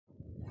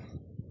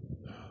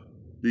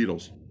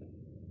Beatles.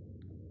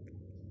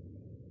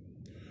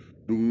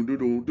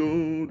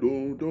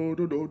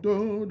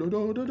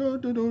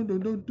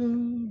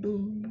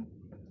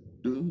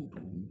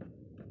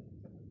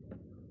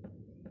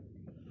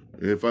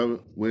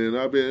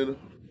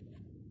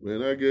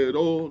 When I get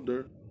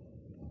older,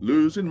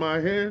 losing my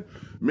hair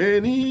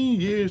many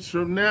years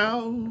from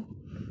now,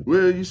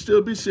 will you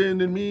still be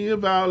sending me a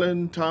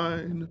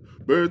Valentine,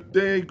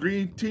 birthday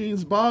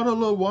greetings,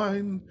 bottle of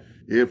wine?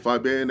 If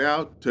I've been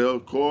out till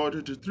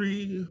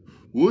 2:45,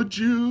 would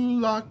you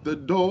lock the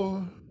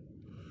door?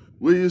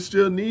 Will you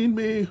still need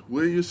me?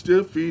 Will you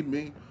still feed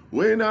me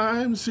when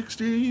I'm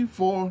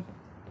 64?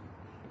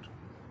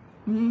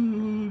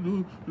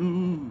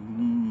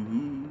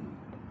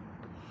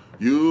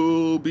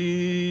 You'll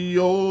be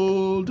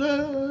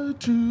older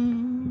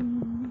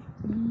too.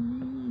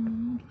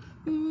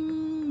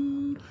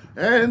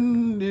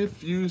 And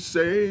if you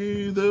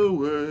say the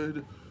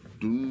word,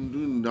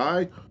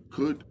 I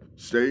could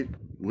stay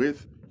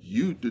with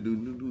you.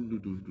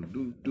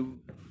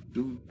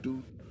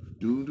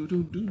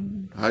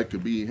 I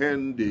could be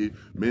handy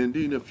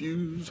mending a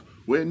fuse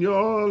when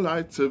your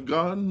lights have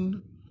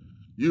gone.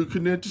 You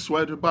can knit a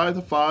sweater by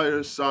the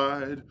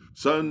fireside.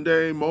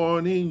 Sunday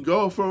morning,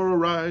 go for a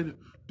ride.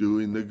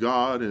 Doing the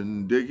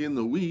garden, digging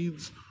the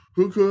weeds.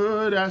 Who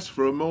could ask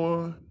for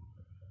more?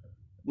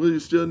 Will you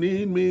still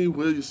need me?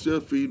 Will you still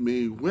feed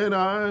me when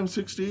I'm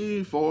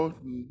 64?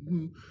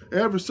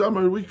 Every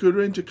summer we could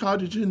rent a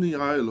cottage in the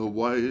Isle of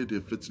Wight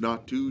if it's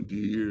not too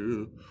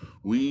dear.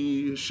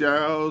 We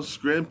shall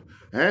scrimp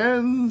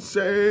and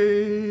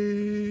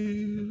save.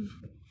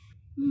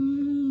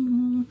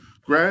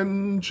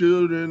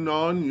 Grandchildren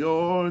on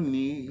your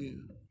knee.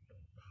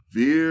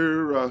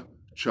 Vera,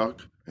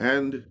 Chuck,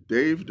 and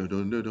Dave.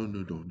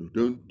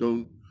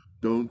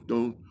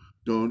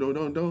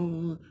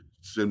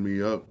 Send me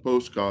a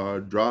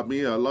postcard, drop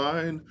me a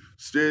line,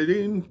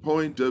 stating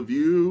point of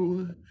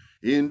view.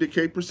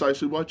 Indicate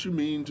precisely what you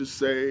mean to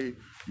say.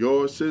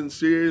 You're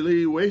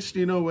sincerely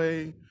wasting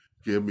away.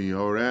 Give me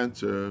your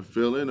answer,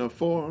 fill in a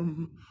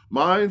form,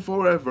 mine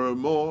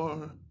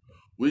forevermore.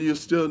 Will you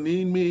still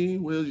need me?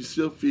 Will you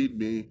still feed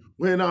me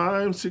when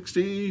I'm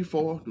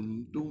 64?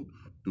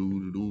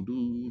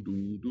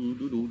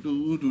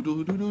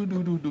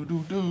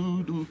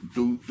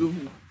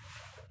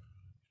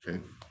 Okay,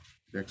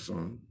 next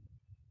song.